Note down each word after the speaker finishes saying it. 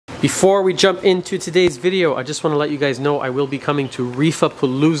Before we jump into today's video, I just want to let you guys know I will be coming to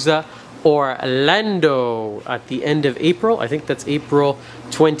Reefapalooza Orlando at the end of April. I think that's April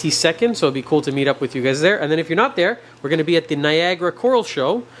 22nd, so it'd be cool to meet up with you guys there. And then if you're not there, we're going to be at the Niagara Coral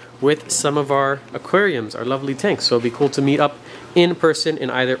Show with some of our aquariums, our lovely tanks. So it'd be cool to meet up in person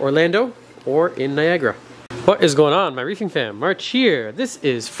in either Orlando or in Niagara. What is going on, my reefing fam? March here. This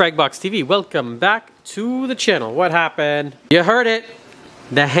is Fragbox TV. Welcome back to the channel. What happened? You heard it.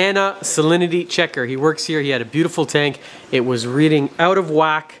 The Hannah salinity checker. He works here. He had a beautiful tank. It was reading out of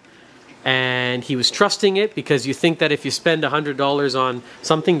whack, and he was trusting it because you think that if you spend $100 on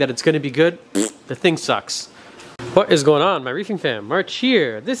something that it's going to be good, the thing sucks. What is going on, my reefing fam? March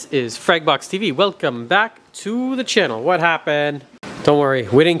here. This is Fragbox TV. Welcome back to the channel. What happened? Don't worry,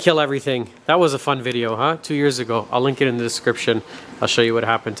 we didn't kill everything. That was a fun video, huh? 2 years ago. I'll link it in the description. I'll show you what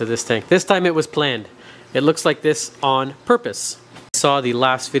happened to this tank. This time it was planned. It looks like this on purpose. Saw the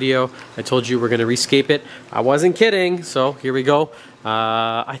last video. I told you we're going to rescape it. I wasn't kidding, so here we go.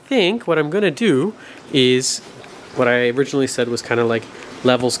 I think what I'm going to do is what I originally said was kind of like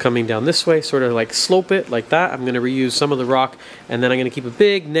levels coming down this way, sort of like slope it like that. I'm going to reuse some of the rock, and then I'm going to keep a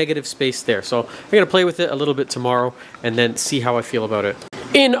big negative space there. So I'm going to play with it a little bit tomorrow and then see how I feel about it.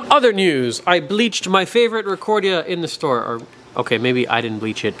 In other news, I bleached my favorite Recordia in the store. Or okay, maybe I didn't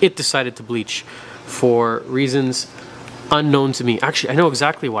bleach it. It decided to bleach for reasons unknown to me. Actually, I know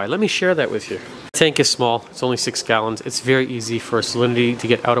exactly why. Let me share that with you. The tank is small. It's only 6 gallons. It's very easy for salinity to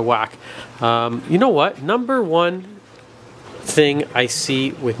get out of whack. You know what? Number one thing I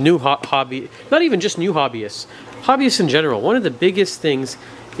see with new hobby, not even just new hobbyists in general, one of the biggest things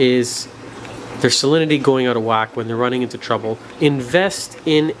is their salinity going out of whack when they're running into trouble. Invest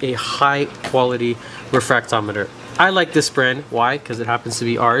in a high quality refractometer. I like this brand. Why? Because it happens to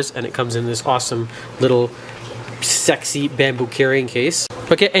be ours, and it comes in this awesome little sexy bamboo carrying case.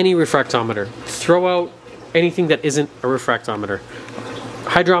 But get any refractometer. Throw out anything that isn't a refractometer.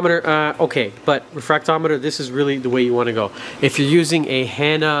 Hydrometer, okay, but refractometer, this is really the way you want to go. If you're using a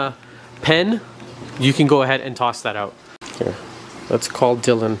Hannah pen, you can go ahead and toss that out. Here, let's call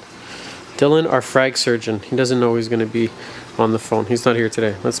Dillon. Dillon, our frag surgeon. He doesn't know he's going to be on the phone. He's not here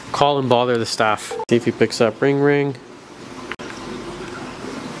today. Let's call and bother the staff. See if he picks up. Ring, ring.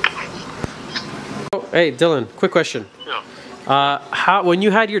 Oh, hey, Dillon, quick question. Yeah. When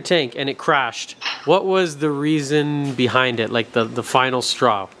you had your tank and it crashed, what was the reason behind it, like the final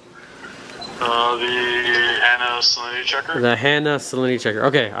straw? The Hannah salinity checker. The Hannah salinity checker.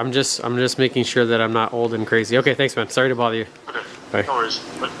 Okay, I'm just making sure that I'm not old and crazy. Okay, thanks, man. Sorry to bother you. Okay. Bye. No worries.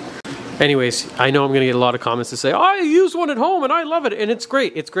 Bye. Anyways, I know I'm going to get a lot of comments to say, oh, I use one at home and I love it, and it's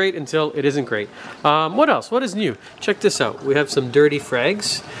great. It's great until it isn't great. What else? What is new? Check this out. We have some dirty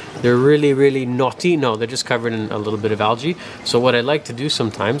frags. They're really, really naughty. No, they're just covered in a little bit of algae. So what I like to do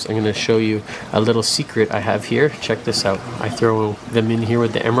sometimes, I'm going to show you a little secret I have here. Check this out. I throw them in here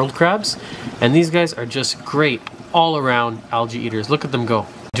with the emerald crabs, and these guys are just great all around algae eaters. Look at them go.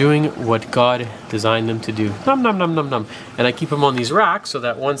 Doing what God designed them to do. Nom nom nom nom nom. And I keep them on these racks so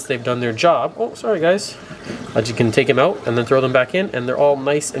that once they've done their job, oh sorry guys, you can take them out and then throw them back in, and they're all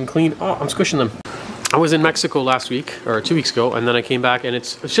nice and clean. Oh, I'm squishing them. I was in Mexico last week, or 2 weeks ago, and then I came back, and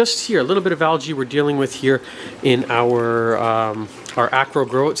it's just here, a little bit of algae we're dealing with here in our acro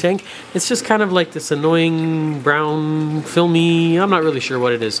grow tank. It's just kind of like this annoying brown filmy, I'm not really sure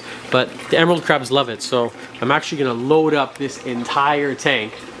what it is, but the emerald crabs love it. So I'm actually going to load up this entire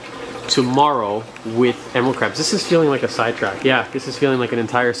tank tomorrow with emerald crabs. This is feeling like a sidetrack. Yeah, this is feeling like an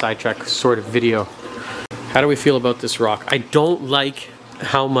entire sidetrack sort of video. How do we feel about this rock? I don't like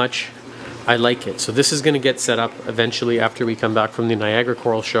how much I like it. So this is going to get set up eventually after we come back from the Niagara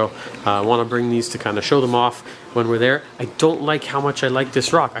Coral Show. I want to bring these to kind of show them off when we're there. I don't like how much I like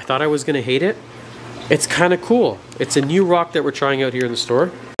this rock. I thought I was going to hate it. It's kind of cool. It's a new rock that we're trying out here in the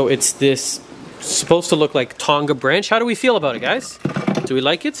store. So it's this supposed to look like Tonga branch. How do we feel about it, guys? Do we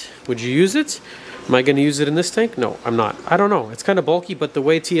like it? Would you use it? Am I going to use it in this tank? No, I'm not. I don't know. It's kind of bulky, but the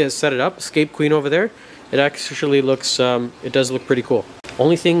way Tia has set it up, Escape Queen over there, it actually looks, it does look pretty cool.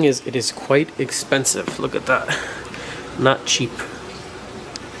 Only thing is, it is quite expensive. Look at that. Not cheap.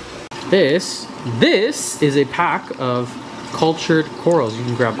 This is a pack of cultured corals you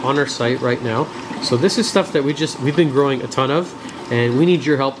can grab on our site right now. So this is stuff that we've been growing a ton of, and we need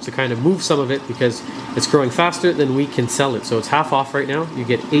your help to kind of move some of it because it's growing faster than we can sell it. So it's half off right now. You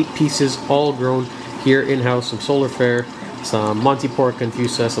get 8 pieces all grown here in-house, some Solar Fair, some Monty Pork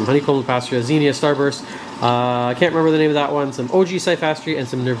Confusa, some Honeycomb Pasture, Xenia Starburst, I can't remember the name of that one, some OG Cyphastri, and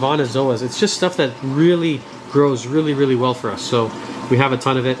some Nirvana Zoas. It's just stuff that really grows really well for us. So we have a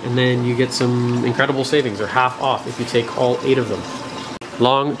ton of it, and then you get some incredible savings, or half off if you take all 8 of them.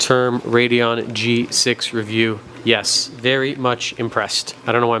 long-term Radeon G6 review. Yes, very much impressed.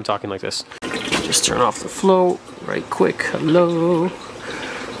 I don't know why I'm talking like this. Just turn off the flow right quick. Hello.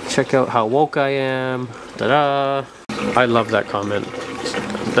 Check out how woke I am. Ta-da. I love that comment.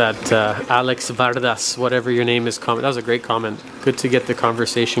 That Alex Vardas, whatever your name is, comment. That was a great comment. Good to get the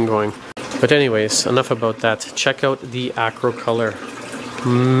conversation going. But anyways, enough about that. Check out the acro color.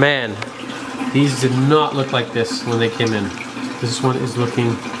 Man, these did not look like this when they came in. This one is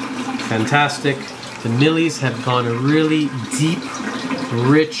looking fantastic. The Millies have gone a really deep,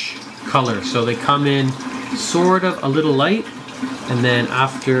 rich color. So they come in sort of a little light, and then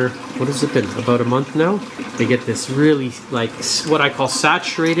after, what has it been, about a month now, they get this really, like, what I call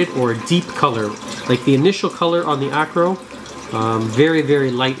saturated or deep color. Like the initial color on the acro, very, very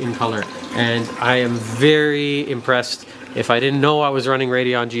light in color. And I am very impressed. If I didn't know I was running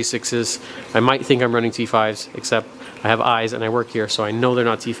Radeon G6s, I might think I'm running T5s, except I have eyes and I work here, so I know they're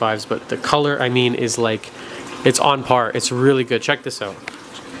not T5s, but the color, I mean, is like, it's on par. It's really good. Check this out.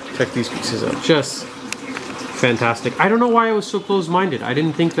 Check these pieces out. Just fantastic. I don't know why I was so close-minded. I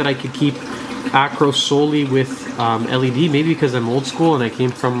didn't think that I could keep acro solely with LED, maybe because I'm old school and I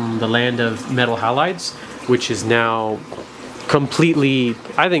came from the land of metal halides, which is now completely,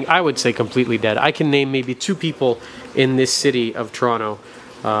 I would say completely dead. I can name maybe 2 people in this city of Toronto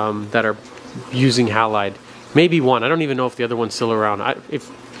that are using halide. Maybe 1. I don't even know if the other one's still around.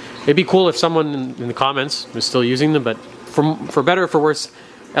 It'd be cool if someone in the comments was still using them, but for better or for worse,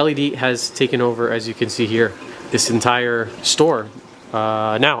 LED has taken over, as you can see here, this entire store.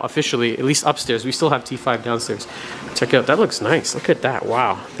 Now, officially, at least upstairs. We still have T5 downstairs. Check out, that looks nice. Look at that.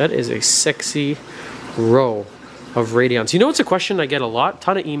 Wow. That is a sexy row of Radeons. You know, it's a question I get a lot.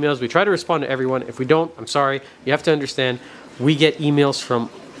 Ton of emails. We try to respond to everyone. If we don't, I'm sorry. You have to understand, we get emails from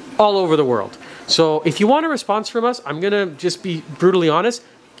all over the world. So if you want a response from us, I'm going to just be brutally honest.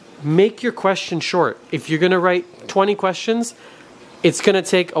 Make your question short. If you're going to write 20 questions, it's going to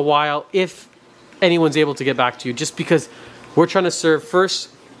take a while if anyone's able to get back to you, just because we're trying to serve first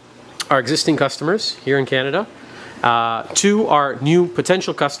our existing customers here in Canada, 2 our new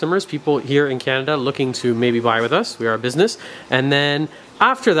potential customers, people here in Canada looking to maybe buy with us. We are a business. And then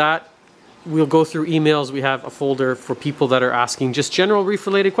after that, we'll go through emails. We have a folder for people that are asking just general reef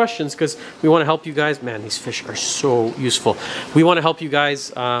related questions, because we want to help you guys. Man, these fish are so useful. We want to help you guys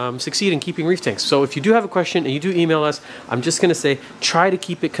succeed in keeping reef tanks. So if you do have a question and you do email us, I'm just going to say, try to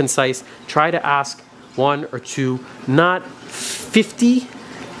keep it concise. Try to ask 1 or 2, not 50.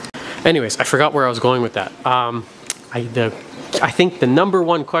 Anyways, I forgot where I was going with that. I think the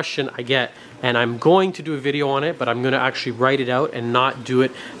 #1 question I get, and I'm going to do a video on it, but I'm going to actually write it out and not do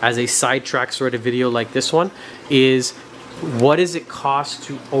it as a sidetrack sort of video like this one, is what does it cost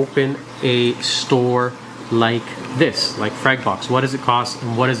to open a store like this, like Fragbox? What does it cost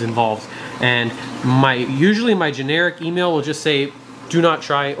and what is involved? And usually my generic email will just say, do not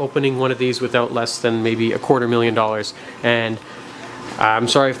try opening one of these without less than maybe $250,000. And I'm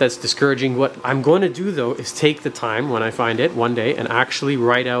sorry if that's discouraging. What I'm going to do though is take the time when I find it one day and actually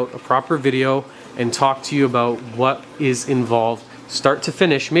write out a proper video and talk to you about what is involved, start to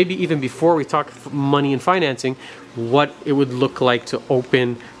finish, maybe even before we talk money and financing, what it would look like to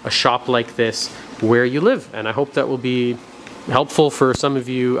open a shop like this where you live. And I hope that will be helpful for some of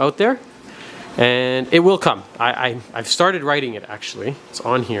you out there. And it will come. I've started writing it actually. It's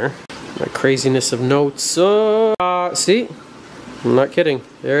on here. My craziness of notes. See? I'm not kidding.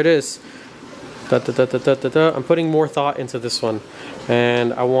 There it is. I'm putting more thought into this one,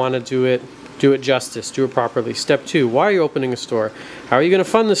 and I want to do it justice, do it properly. Step 2, why are you opening a store? How are you going to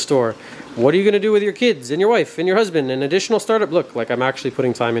fund the store? What are you going to do with your kids and your wife and your husband and additional startup? Look, like I'm actually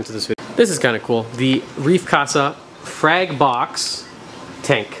putting time into this video. This is kind of cool. The Reef Casa Fragbox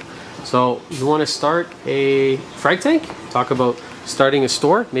tank. So you want to start a frag tank? Talk about starting a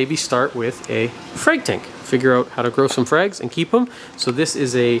store, maybe start with a frag tank. Figure out how to grow some frags and keep them. So this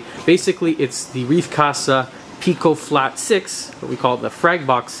is basically it's the Reef Casa Pico Flat 6, what we call it the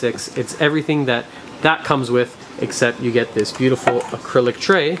Fragbox 6. It's everything that comes with, except you get this beautiful acrylic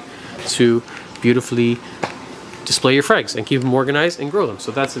tray to beautifully display your frags and keep them organized and grow them.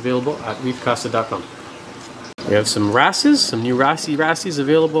 So that's available at reefcasa.com. We have some wrasses, some new wrassies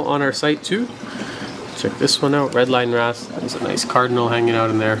available on our site too. Check this one out, Redline wrasse. There's a nice cardinal hanging out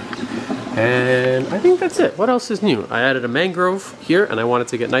in there. And I think that's it. What else is new? I added a mangrove here, and I wanted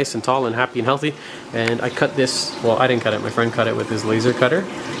to get nice and tall and happy and healthy. And I cut this, well, I didn't cut it, my friend cut it with his laser cutter.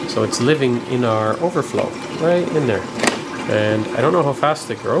 So it's living in our overflow, right in there. And I don't know how fast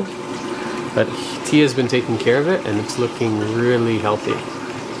they grow, but Tia's been taking care of it, and it's looking really healthy.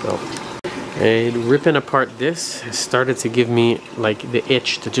 So, And ripping apart this has started to give me like the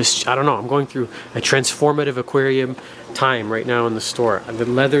itch to just, I don't know, I'm going through a transformative aquarium time right now in the store. The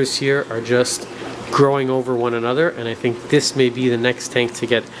leathers here are just growing over one another, and I think this may be the next tank to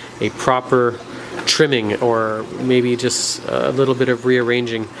get a proper trimming, or maybe just a little bit of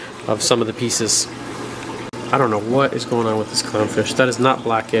rearranging of some of the pieces. I don't know what is going on with this clownfish. That is not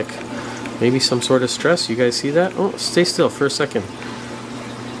black ick. Maybe some sort of stress. You guys see that? Oh, stay still for a second.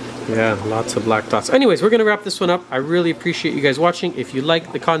 Yeah, lots of black dots. Anyways, we're going to wrap this one up. I really appreciate you guys watching. If you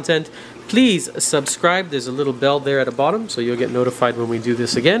like the content, please subscribe. There's a little bell there at the bottom, so you'll get notified when we do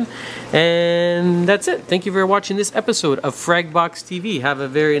this again. And that's it. Thank you for watching this episode of Fragbox TV. Have a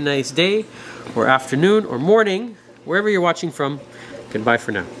very nice day, or afternoon, or morning, wherever you're watching from. Goodbye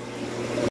for now.